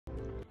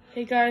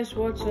Hey guys,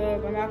 what's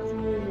up? I'm back with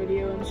another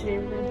video, and today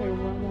we're gonna play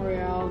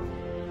Royale.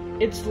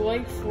 It's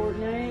like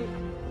Fortnite,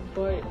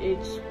 but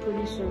it's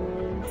pretty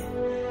similar.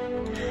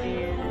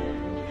 And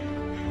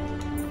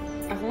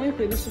I've only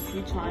played this a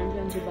few times,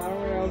 and it's a battle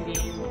royale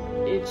game.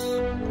 It's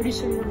pretty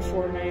similar to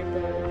Fortnite,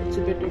 but it's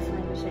a bit different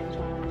at the same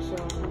time. So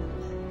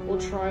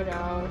we'll try it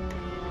out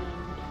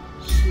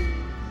and see.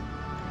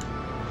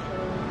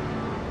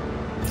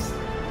 So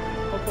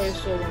I'll play a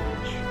solo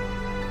match.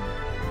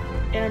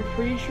 And I'm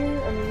pretty sure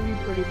I'm gonna be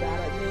pretty bad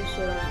at this,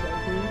 so don't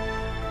like me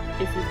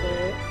if you play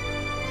it.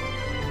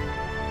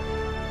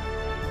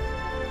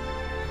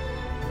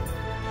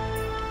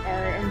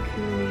 Alright, I'm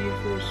queuing you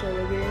for a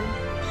solo game.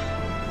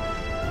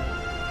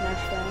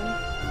 Match found.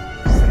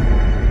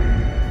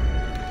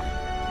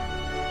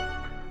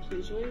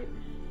 Please wait.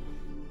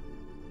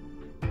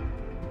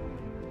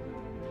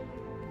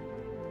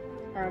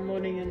 Alright, I'm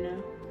loading in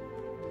now.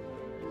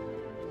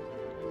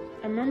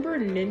 I remember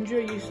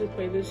Ninja used to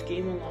play this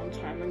game a long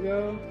time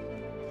ago,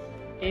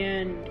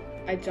 and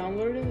I think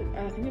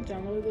I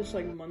downloaded this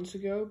like months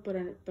ago, but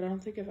I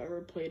don't think I've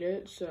ever played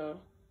it,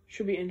 so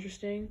should be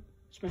interesting.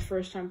 It's my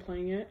first time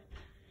playing it,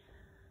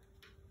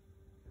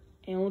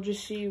 and we'll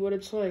just see what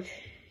it's like.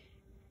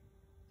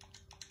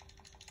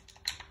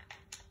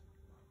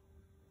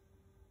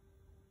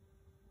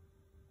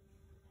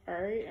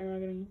 Alright,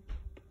 am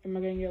I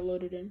gonna get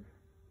loaded in?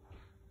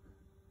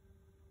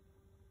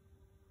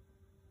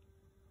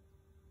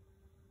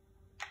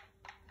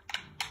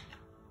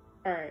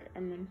 Alright,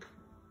 I'm in.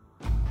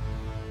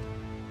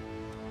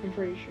 I'm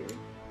pretty sure.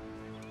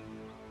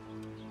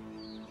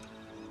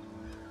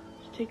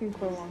 It's taking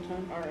quite a long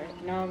time.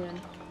 Alright, now I'm in.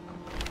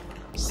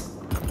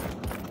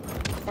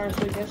 Alright,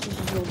 so I guess this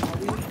is the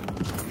lobby.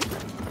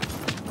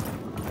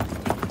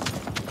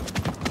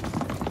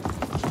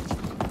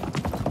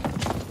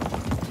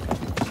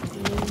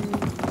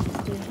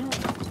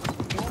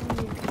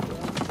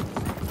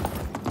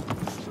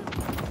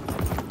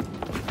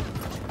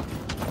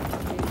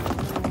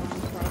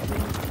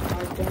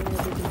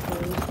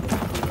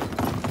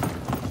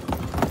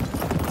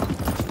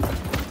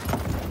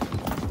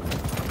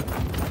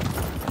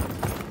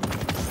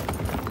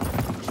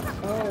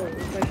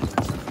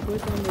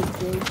 Click on the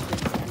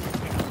joystick.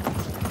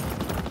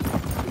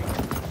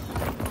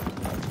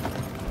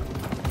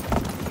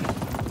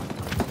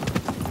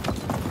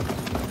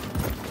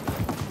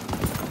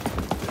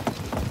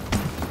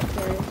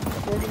 Sorry,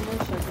 40 more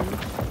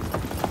seconds.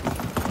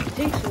 It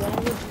takes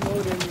longer to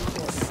load in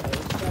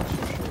Fortnite, that's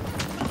for sure.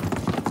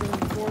 But in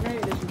Fortnite,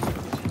 it doesn't take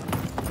this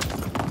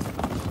time.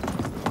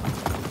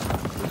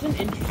 It's an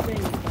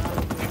interesting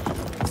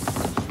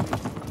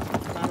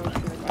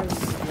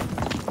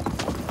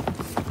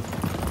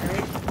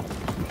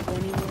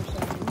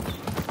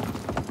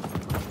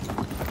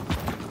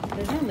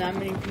There's not that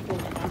many people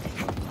in the match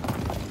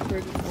for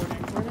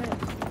Fortnite.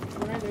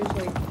 Fortnite, there's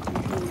like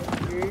usually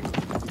 100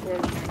 or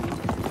 90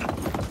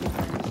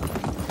 defense.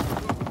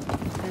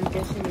 I'm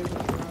guessing there's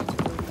like around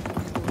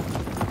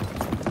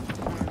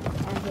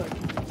 40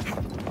 people.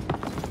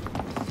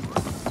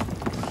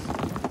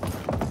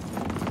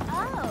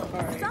 I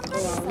don't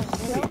feel like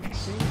alright, let's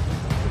see.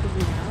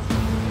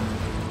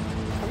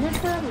 I'm gonna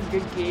try to have a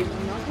good game.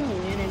 I'm not gonna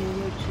land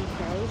anywhere too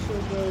close, so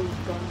we'll go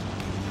gun.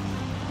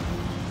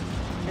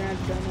 And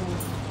I've done all.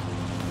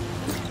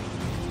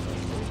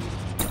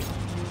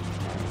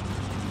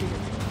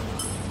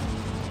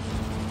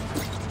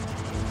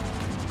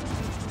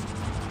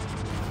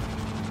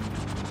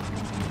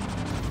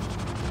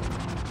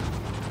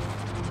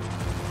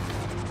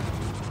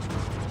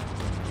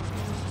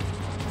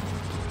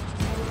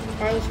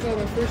 Alright, let's go.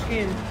 My first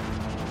game.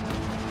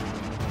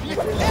 My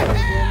first game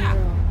is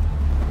Royale.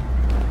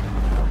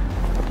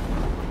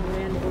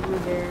 Land over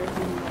there in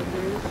the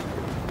others.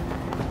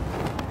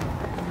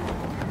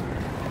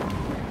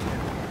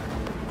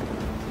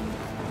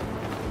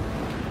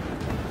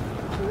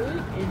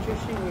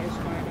 Interesting way to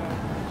find out.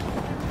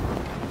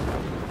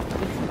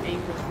 Different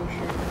angles for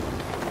sure.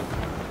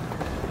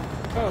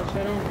 Oh, so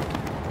I don't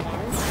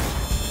lie?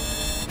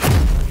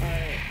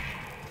 Alright.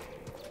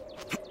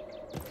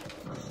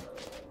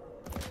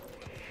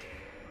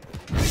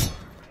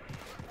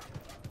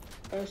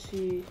 I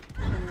see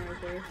someone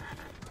right there.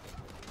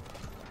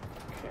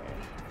 Okay.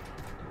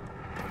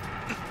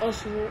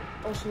 Also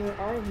there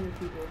are new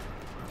people.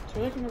 Is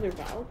there like another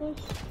battle bus?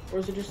 Or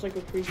is it just like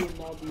a pre-game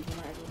lobby when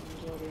not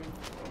everyone's loading?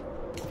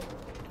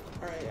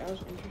 Alright, that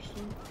was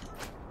interesting.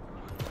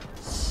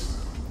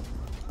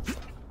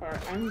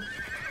 Alright,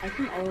 I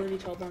can already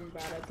tell that I'm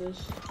bad at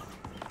this.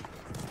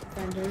 I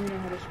don't even know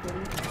how to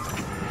sprint.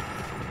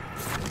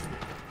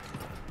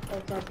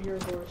 Oh, crap, you're a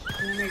horse.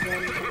 Oh my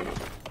god,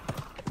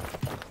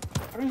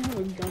 I don't have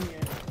a gun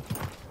yet.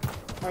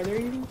 Are there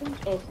even guns?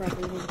 Oh crap,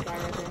 there's a guy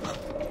right there.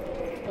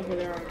 Okay,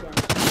 there are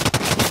guns.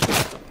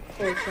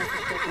 Oh, crap.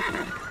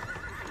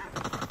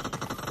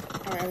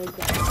 Alright, I have a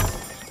gun.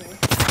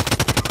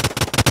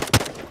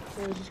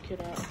 Where is this kid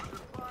at?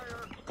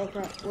 Oh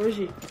crap, where is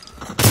he?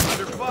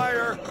 Under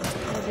fire!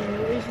 Okay,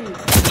 where is he?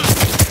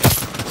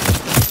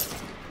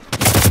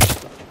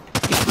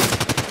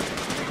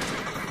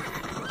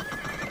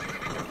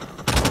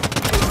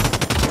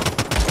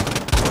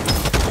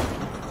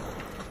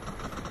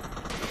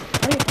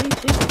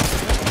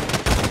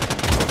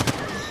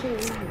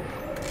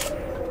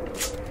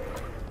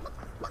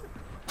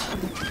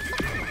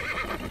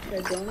 I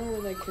don't know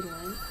where that kid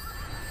went.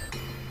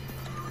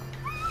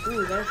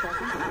 Ooh, is that a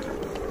shotgun?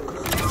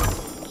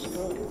 Let's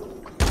go.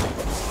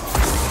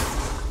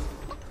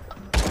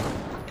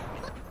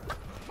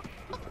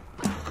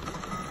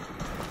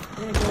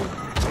 I'm gonna go.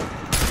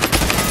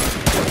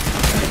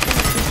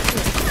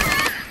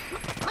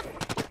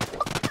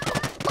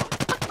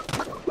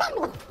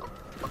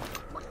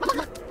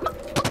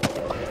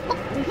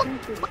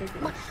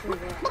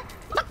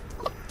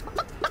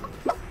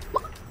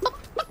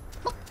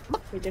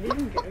 Wait, did he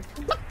even get a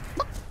kill?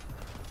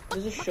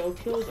 Does it show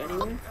kills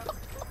anyway?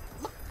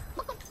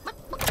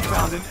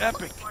 Found an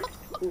epic.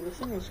 Ooh, this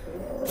thing was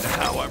good.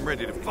 Now I'm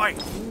ready to fight.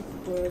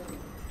 But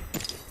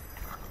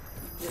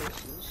this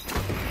is...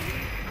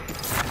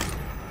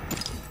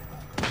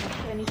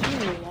 And he's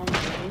doing a long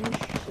range,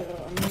 so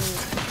I'm gonna...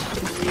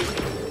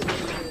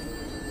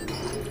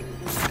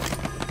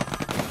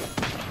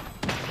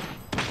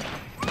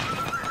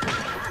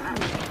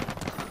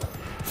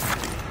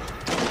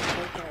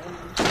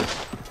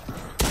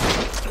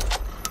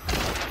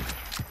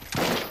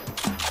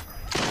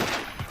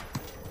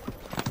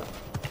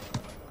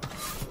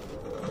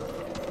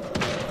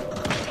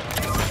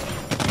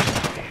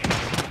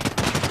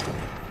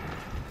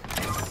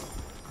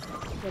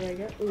 What I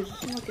get? Ooh, is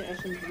this like an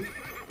SMG?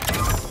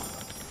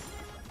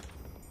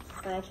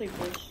 Alright, I'll take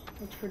this.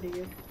 That's pretty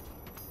good.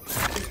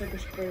 It's like a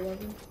spray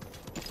weapon.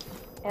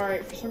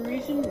 Alright, for some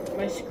reason,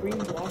 my screen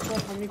blocks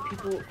off how many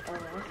people are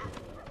left.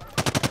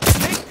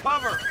 Take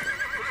cover.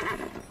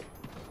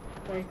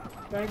 Like,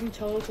 but I can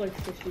tell it's like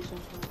 50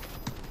 something.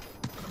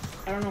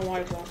 I don't know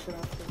why it blocks it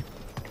off.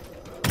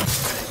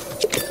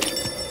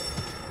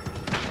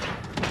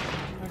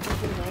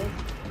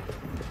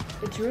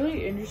 It's a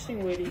really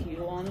interesting way to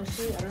heal,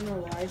 honestly. I don't know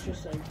why, it's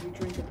just like you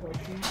drink a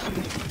potion.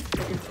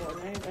 Like in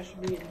Fortnite, that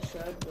should be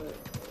instead, but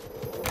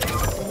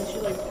unless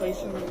you like place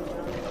them down,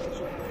 it's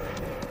like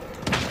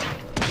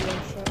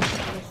one shot, no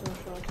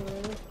shots or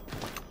whatever.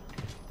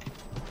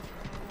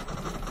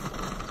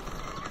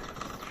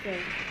 Okay.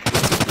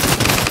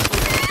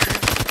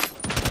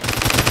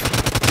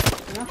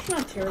 I'm actually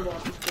not terrible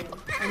at this game.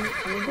 I'm a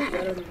bit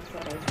better than I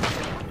thought I was going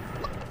to be.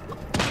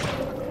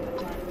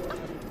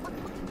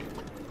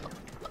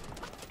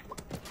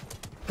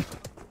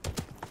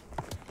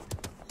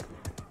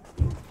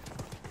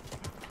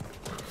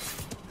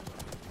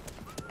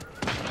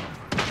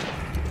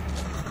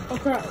 Oh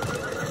crap.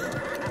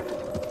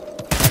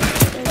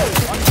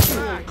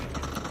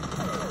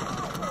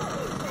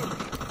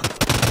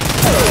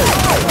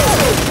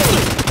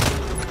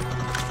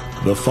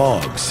 The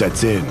fog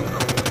sets in.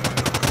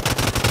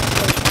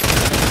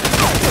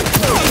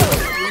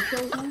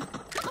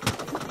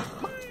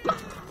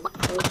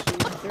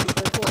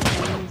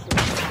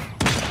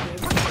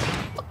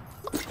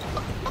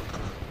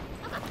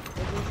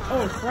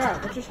 Oh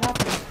crap, what just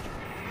happened?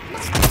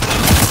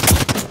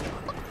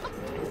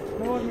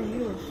 No other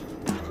heals.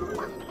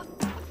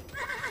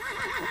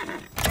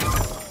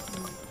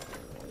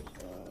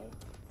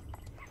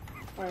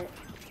 Alright.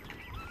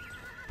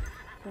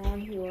 Come on,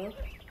 heal up.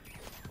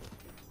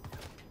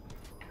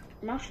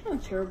 I'm actually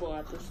not terrible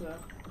at this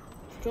though.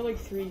 Still like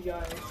 3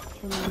 guys.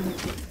 Turn on the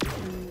chickens.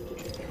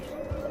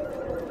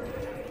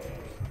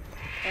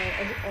 Oh,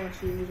 I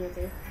see him, he's right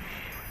there.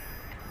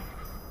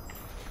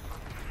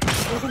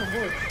 There's a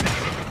horse.